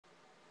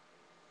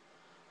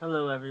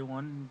Hello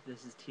everyone,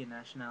 this is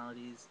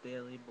TNAtionality's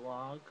daily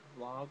vlog,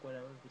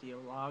 whatever, video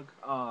log.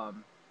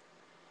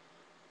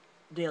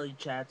 Daily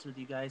chats with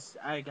you guys.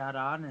 I got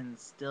on and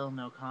still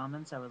no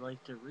comments. I would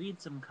like to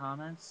read some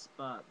comments,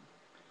 but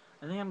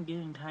I think I'm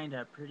getting kind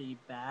of pretty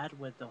bad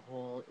with the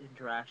whole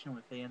interaction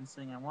with fans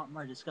thing. I want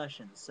more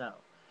discussion, so,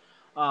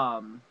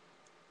 um,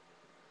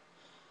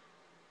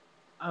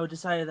 I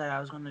decided that I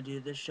was going to do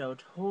this show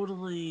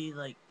totally,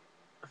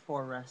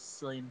 for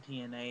wrestling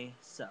TNA,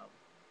 so,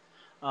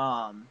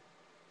 um,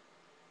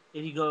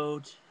 if you go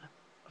to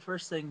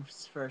first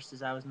things first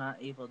is I was not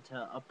able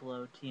to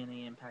upload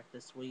TNA Impact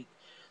this week.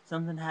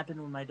 Something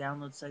happened with my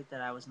download site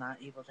that I was not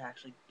able to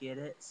actually get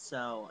it,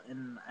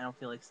 and I don't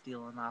feel like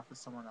stealing off of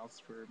someone else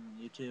from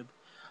YouTube.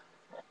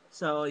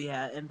 So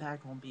yeah,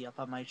 Impact won't be up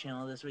on my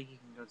channel this week. You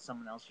can go to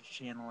someone else's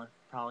channel and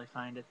probably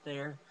find it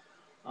there.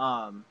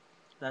 Um,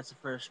 that's the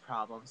first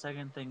problem.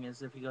 Second thing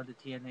is if you go to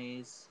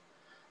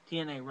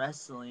TNA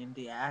Wrestling,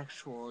 the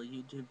actual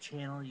YouTube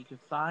channel, you can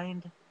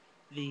find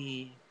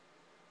the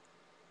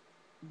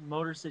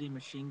Motor City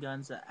Machine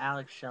Guns,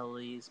 Alex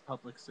Shelley's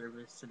public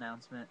service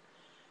announcement,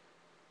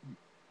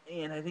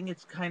 and I think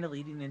it's kind of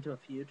leading into a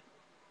feud,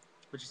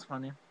 which is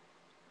funny.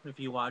 If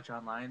you watch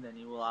online, then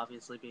you will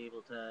obviously be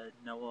able to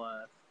know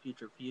a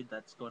future feud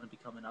that's going to be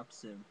coming up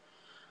soon.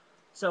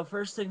 So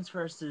first things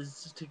first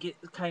is to get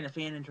kind of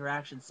fan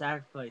interaction.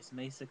 Sacrifice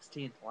May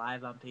 16th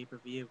live on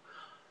pay-per-view.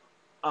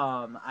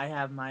 I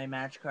have my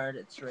match card.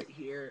 It's right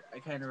here. I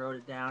kind of wrote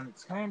it down.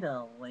 It's kind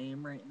of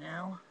lame right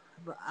now,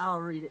 but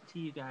I'll read it to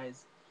you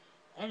guys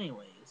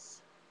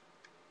anyways.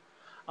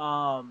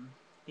 Um,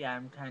 yeah,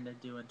 I'm kind of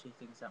doing two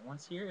things at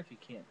once here, if you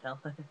can't tell.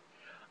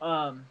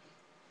 um,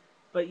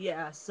 but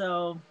yeah,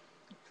 so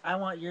I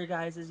want your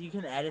guys's. You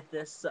can edit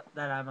this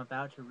that I'm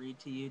about to read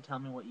to you. Tell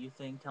me what you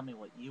think. Tell me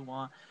what you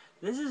want.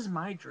 This is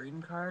my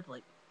dream card.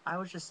 Like, I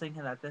was just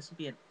thinking that this would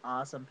be an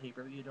awesome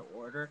pay-per-view to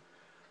order.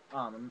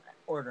 I'm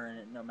ordering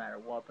it no matter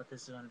what, but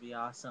this is going to be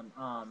awesome.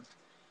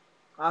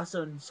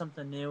 Also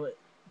something new.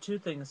 Two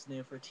things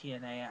new for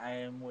TNA.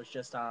 I was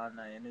just on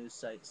a news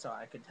site, so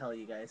I can tell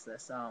you guys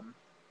this.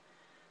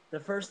 The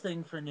first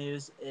thing for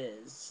news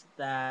is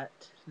that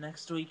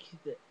next week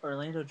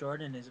Orlando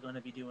Jordan is going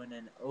to be doing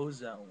an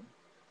Ozone.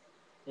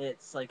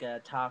 It's like a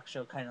talk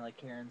show, kind of like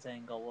Karen's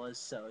Angle was.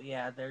 So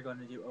yeah, they're going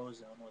to do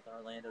Ozone with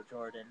Orlando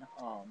Jordan.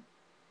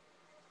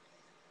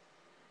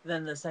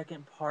 Then the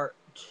second part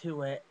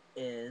to it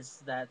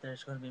is that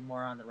there's going to be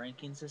more on the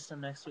ranking system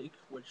next week,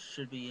 which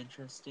should be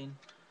interesting.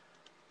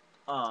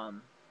 I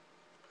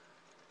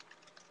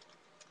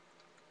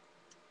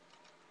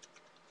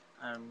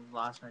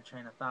lost my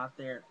train of thought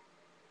there.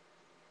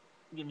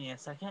 Give me a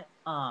second.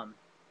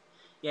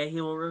 Yeah, he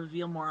will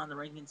reveal more on the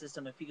ranking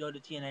system. If you go to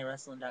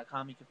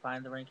TNAWrestling.com, you can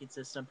find the ranking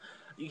system.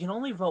 You can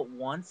only vote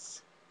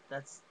once.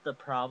 That's the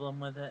problem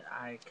with it.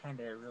 I kind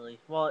of really...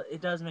 Well,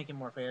 it does make it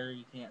more fair.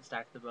 You can't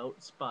stack the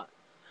votes, but...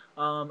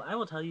 I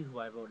will tell you who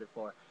I voted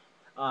for.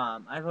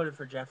 I voted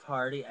for Jeff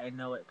Hardy. I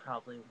know it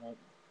probably won't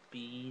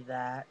be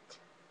that,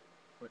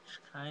 which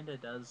kind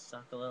of does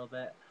suck a little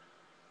bit.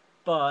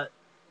 But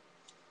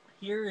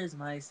here is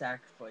my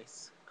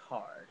sacrifice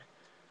card.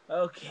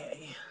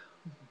 Okay.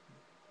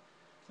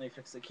 Let me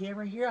fix the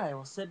camera here. I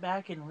will sit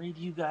back and read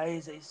you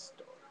guys a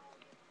story.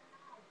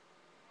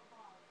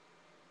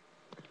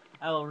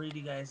 I will read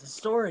you guys a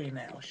story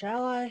now,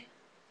 shall I?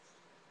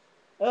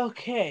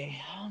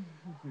 Okay.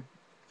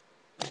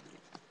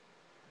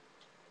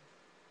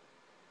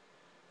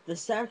 The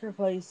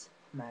Sacrifice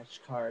Match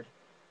Card,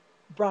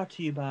 brought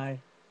to you by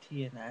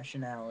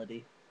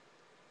TNAtionality.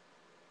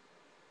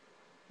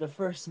 The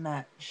first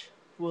match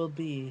will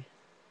be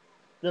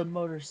the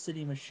Motor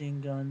City Machine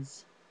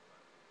Guns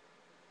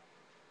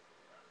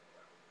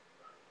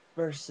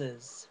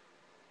versus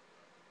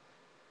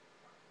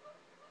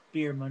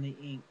Beer Money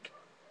Inc.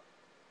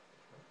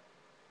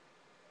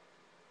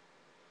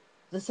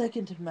 The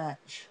second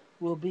match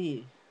will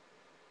be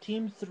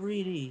Team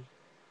 3D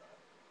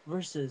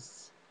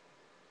versus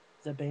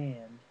the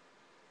band.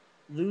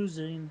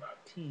 Losing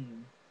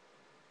team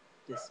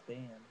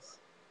disbands.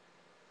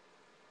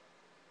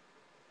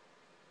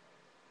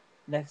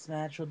 Next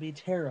match will be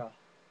Tara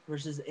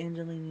versus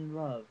Angelini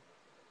Love.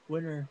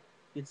 Winner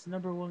gets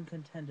number one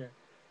contender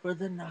for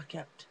the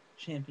Knockout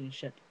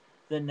Championship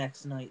the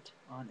next night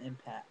on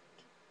Impact.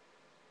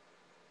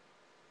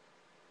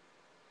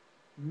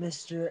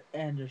 Mr.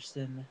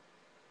 Anderson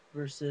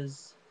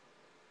versus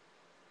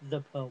the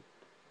Pope,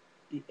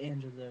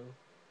 D'Angelo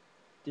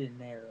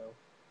Dinero.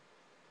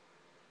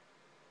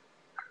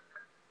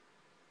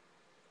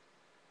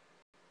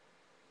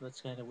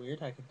 That's kind of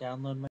weird. I could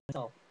download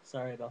myself.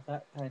 Sorry about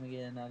that. Kind of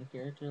getting out of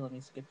character. Let me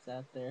skip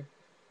that there.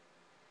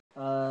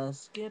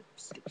 Skip.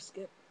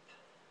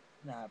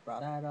 Nah, I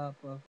brought that up.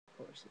 Of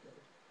course it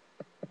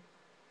did.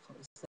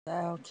 Close that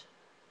out.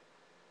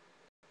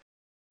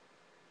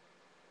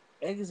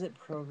 Exit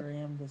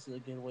program. This is a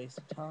good waste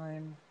of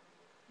time.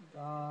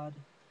 God.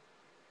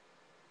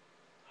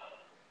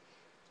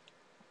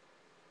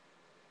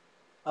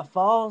 A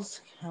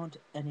Falls Count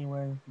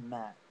Anywhere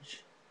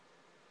match.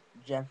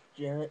 Jeff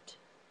Jarrett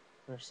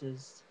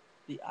versus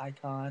the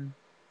Icon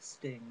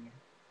Sting.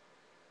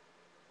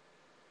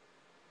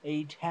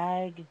 A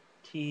tag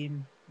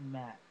team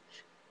match.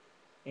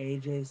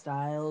 AJ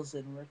Styles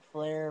and Ric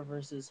Flair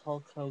versus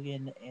Hulk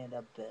Hogan and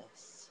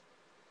Abyss.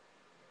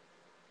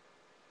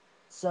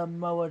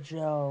 Samoa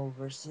Joe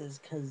versus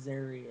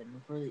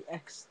Kazarian for the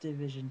X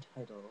Division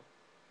title.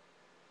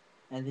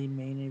 And the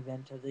main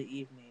event of the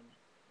evening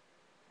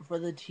for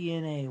the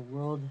TNA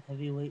World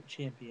Heavyweight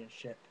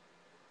Championship.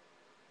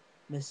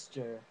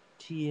 Mr.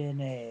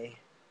 TNA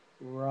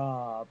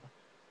Rob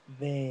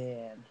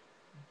Van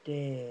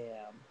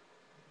Dam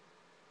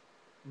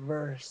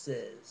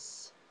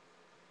versus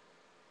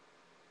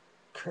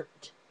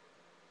Kurt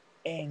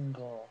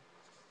Angle.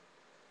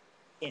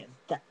 And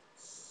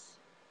that's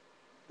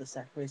the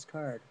Sacrifice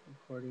card,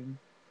 according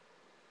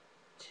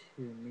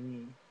to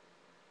me.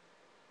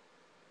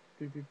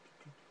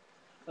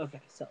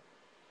 Okay, so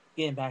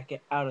getting back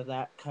out of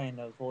that kind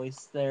of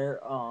voice there,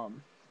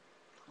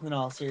 in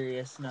all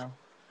seriousness, no.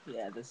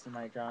 Yeah, this is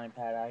my drawing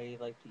pad. I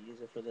like to use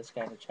it for this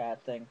kind of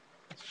chat thing.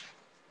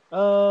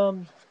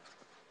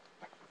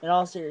 In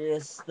all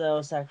seriousness,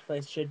 though,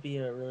 Sacrifice should be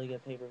a really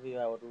good pay-per-view.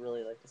 I would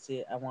really like to see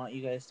it. I want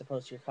you guys to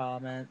post your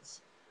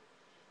comments.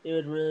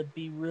 It would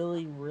be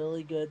really,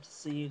 really good to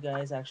see you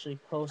guys actually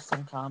post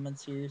some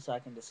comments here so I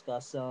can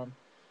discuss them.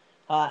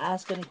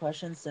 Ask any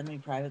questions. Send me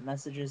private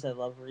messages. I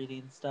love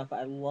reading stuff.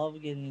 I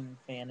love getting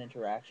fan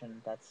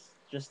interaction. That's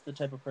just the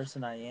type of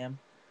person I am.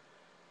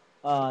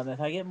 If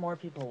I get more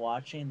people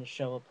watching, the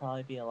show will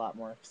probably be a lot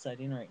more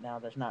exciting. Right now,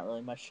 there's not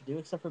really much to do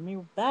except for me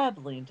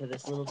babbling to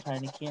this little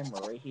tiny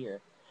camera right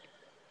here.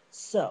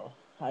 So,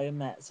 I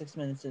am at 6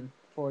 minutes and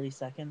 40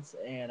 seconds,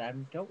 and I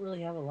don't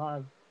really have a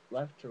lot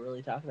left to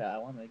really talk about. I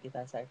wanted to get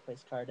that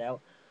Sacrifice card out.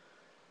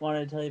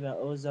 Wanted to tell you about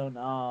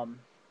Ozone.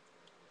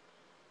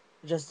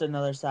 Just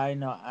another side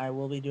note, I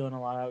will be doing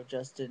a lot of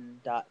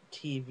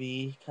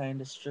Justin.tv kind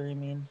of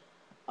streaming.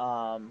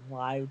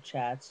 Live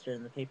chats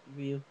during the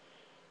pay-per-view.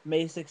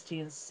 May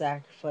 16th,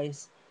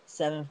 Sacrifice,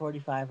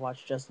 7:45,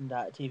 watch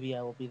Justin.tv.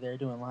 I will be there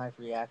doing live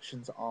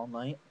reactions all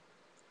night.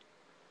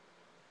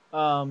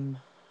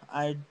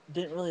 I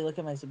didn't really look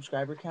at my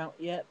subscriber count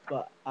yet,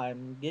 but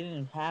I'm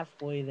getting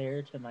halfway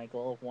there to my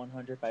goal of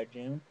 100 by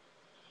June.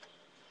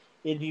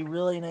 It'd be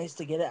really nice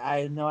to get it.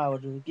 I know I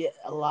would get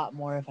a lot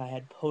more if I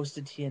had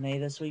posted TNA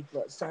this week,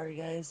 but sorry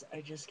guys,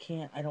 I just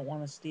can't. I don't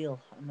want to steal.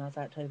 I'm not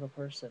that type of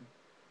person.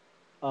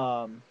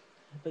 But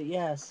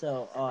yeah,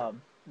 so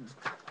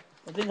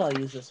I think I'll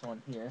use this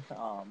one here.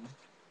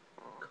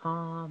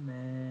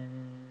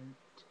 Comment.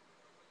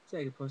 See,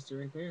 I can post it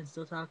right there and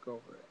still talk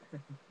over it.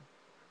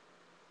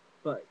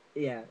 But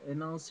yeah,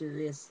 in all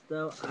seriousness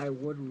though, I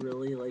would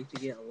really like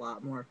to get a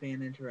lot more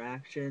fan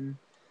interaction.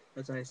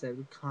 That's why I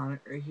said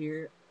comment right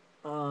here.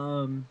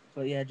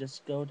 But yeah,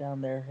 just go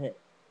down there, hit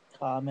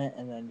comment,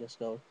 and then just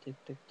go tick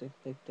tick tick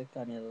tick tick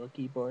on your little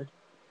keyboard.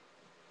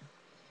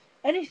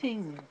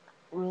 Anything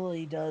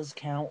really does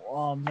count.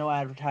 No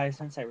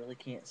advertisements. I really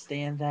can't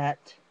stand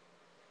that.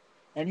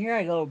 And here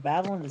I go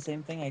babbling the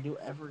same thing I do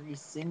every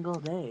single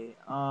day.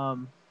 I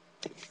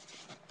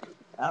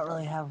don't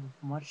really have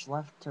much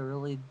left to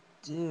really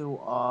do.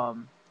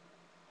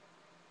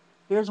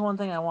 Here's one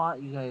thing I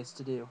want you guys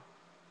to do.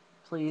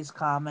 Please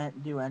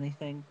comment, do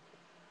anything.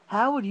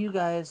 How would you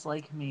guys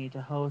like me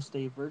to host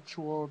a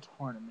virtual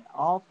tournament?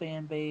 All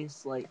fan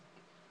base, like,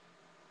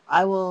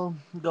 I will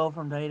go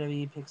from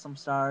WWE, pick some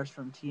stars,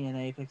 from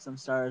TNA, pick some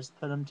stars,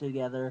 put them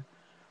together,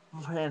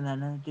 and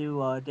then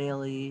do a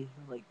daily,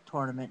 like,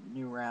 tournament,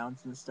 new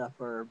rounds and stuff,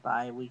 or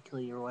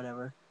bi-weekly or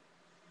whatever.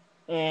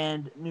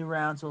 And new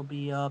rounds will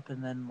be up,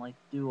 and then, like,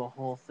 do a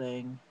whole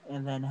thing,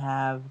 and then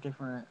have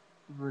different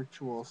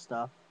virtual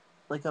stuff.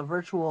 Like a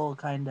virtual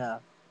kind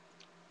of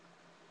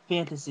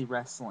fantasy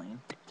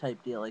wrestling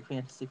type deal, like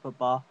fantasy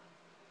football.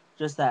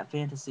 Just that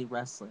fantasy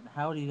wrestling.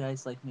 How do you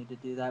guys like me to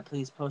do that?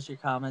 Please post your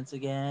comments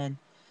again.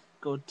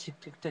 Go tick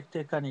tick tick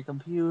tick on your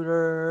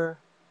computer.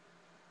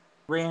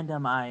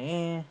 Random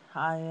I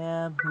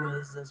am. Who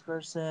is this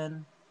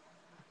person?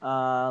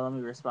 Let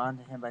me respond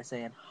to him by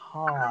saying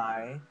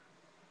hi.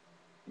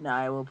 Now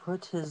I will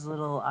put his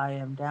little I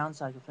am down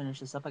so I can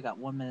finish this up. I got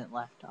 1 minute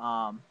left.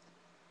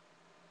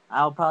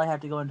 I'll probably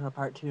have to go into a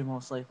part 2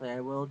 most likely. I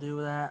will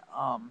do that.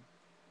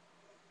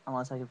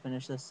 Unless I can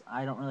finish this.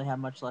 I don't really have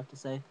much left to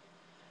say.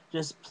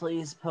 Just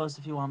please post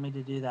if you want me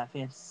to do that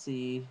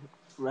fantasy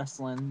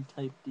wrestling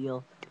type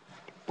deal.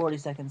 40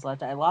 seconds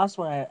left. I lost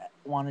what I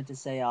wanted to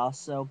say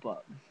also,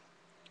 but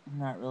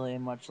not really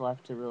much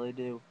left to really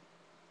do.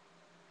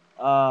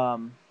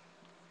 I'm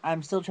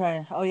still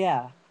trying. Oh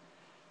yeah,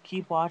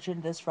 keep watching.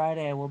 This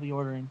Friday I will be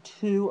ordering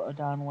 2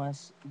 Adon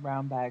West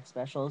brown bag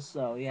specials.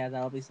 So yeah,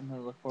 that'll be something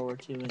to look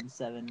forward to in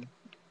 7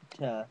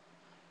 to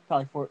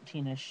probably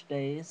 14-ish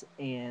days,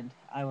 and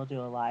I will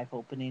do a live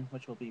opening,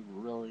 which will be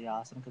really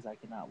awesome because I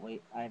cannot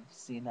wait. I've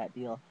seen that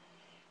deal.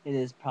 It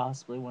is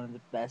possibly one of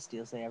the best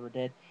deals they ever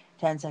did.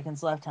 10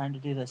 seconds left. Time to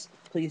do this.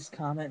 Please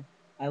comment.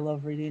 I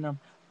love reading them.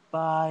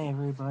 Bye,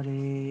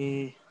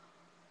 everybody.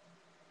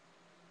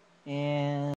 And